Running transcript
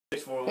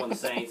before we won the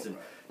Saints, and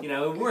you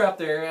know we're up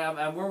there.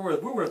 We're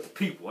with the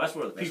people. That's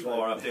where the people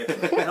are up there.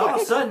 And all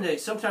of a sudden,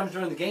 sometimes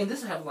during the game,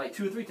 this happened like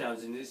 2 or 3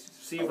 times, and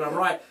just see if I'm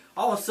right.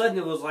 All of a sudden,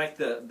 it was like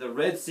the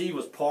Red Sea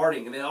was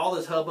parting, and then all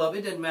this hubbub.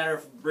 It didn't matter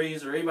if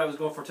Breeze or anybody was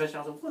going for a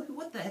touchdown. I was like,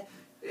 what the heck?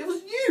 It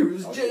was you.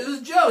 It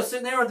was Joe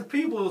sitting there with the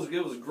people.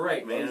 It was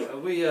great, man.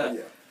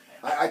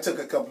 I took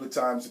a couple of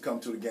times to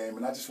come to the game,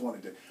 and I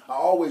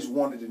always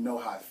wanted to know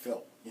how I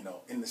felt, you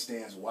know, in the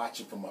stands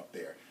watching from up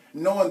there.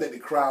 Knowing that the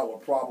crowd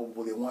would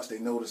probably, once they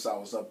noticed I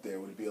was up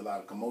there, would be a lot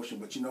of commotion.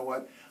 But you know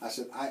what? I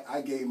said,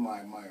 I gave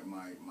my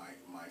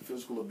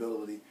physical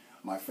ability,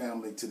 my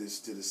family to the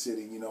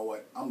city. You know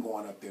what? I'm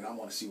going up there, and I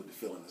want to see what the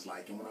feeling is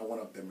like. And when I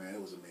went up there, man,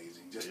 it was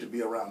amazing. Just to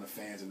be around the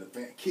fans and the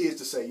kids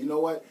to say, you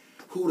know what?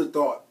 Who would have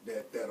thought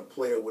that a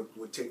player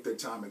would take their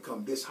time and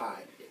come this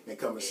high and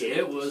come and say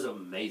it was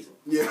amazing.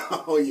 Yeah,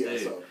 oh yeah.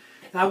 So.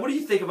 Now, what do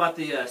you think about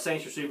the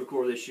Saints receiver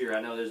corps this year?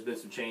 I know there's been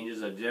some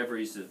changes.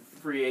 Devery's a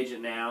free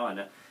agent now,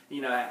 and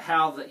you know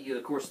how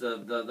of course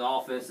the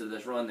offense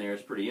that's run there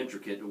is pretty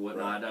intricate and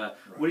whatnot. Right.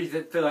 What do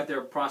you feel like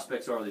their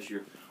prospects are this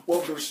year?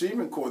 Well, the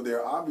receiving corps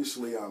there,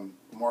 obviously,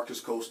 Marcus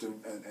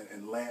Colston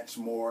and Lance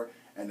Moore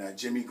and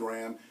Jimmy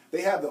Graham,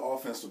 they have the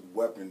offensive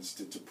weapons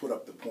to put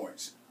up the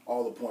points,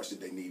 all the points that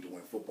they need to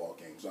win football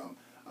games.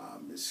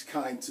 It's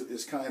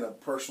kind of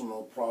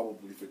personal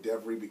probably for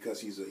Devery because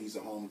he's a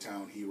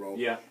hometown hero.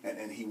 Yeah.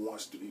 And he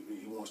wants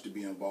to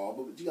be involved.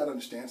 But you got to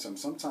understand something.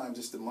 Sometimes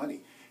it's the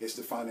money, it's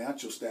the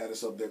financial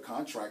status of their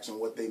contracts and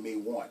what they may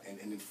want. And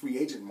in the free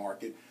agent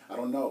market, I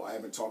don't know. I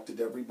haven't talked to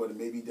Devery, but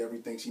maybe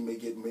Devery thinks he may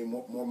get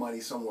more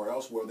money somewhere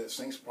else where the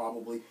Saints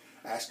probably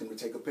ask him to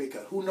take a pay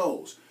cut. Who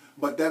knows?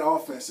 But that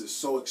offense is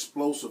so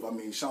explosive. I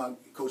mean,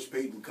 Coach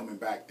Payton coming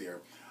back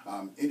there,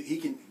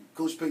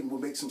 Coach Payton will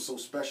make him so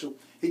special.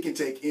 He can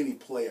take any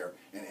player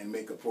and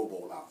make a Pro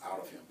Bowl out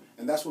of him.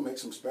 And that's what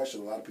makes him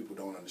special. A lot of people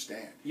don't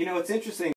understand. You know, it's interesting.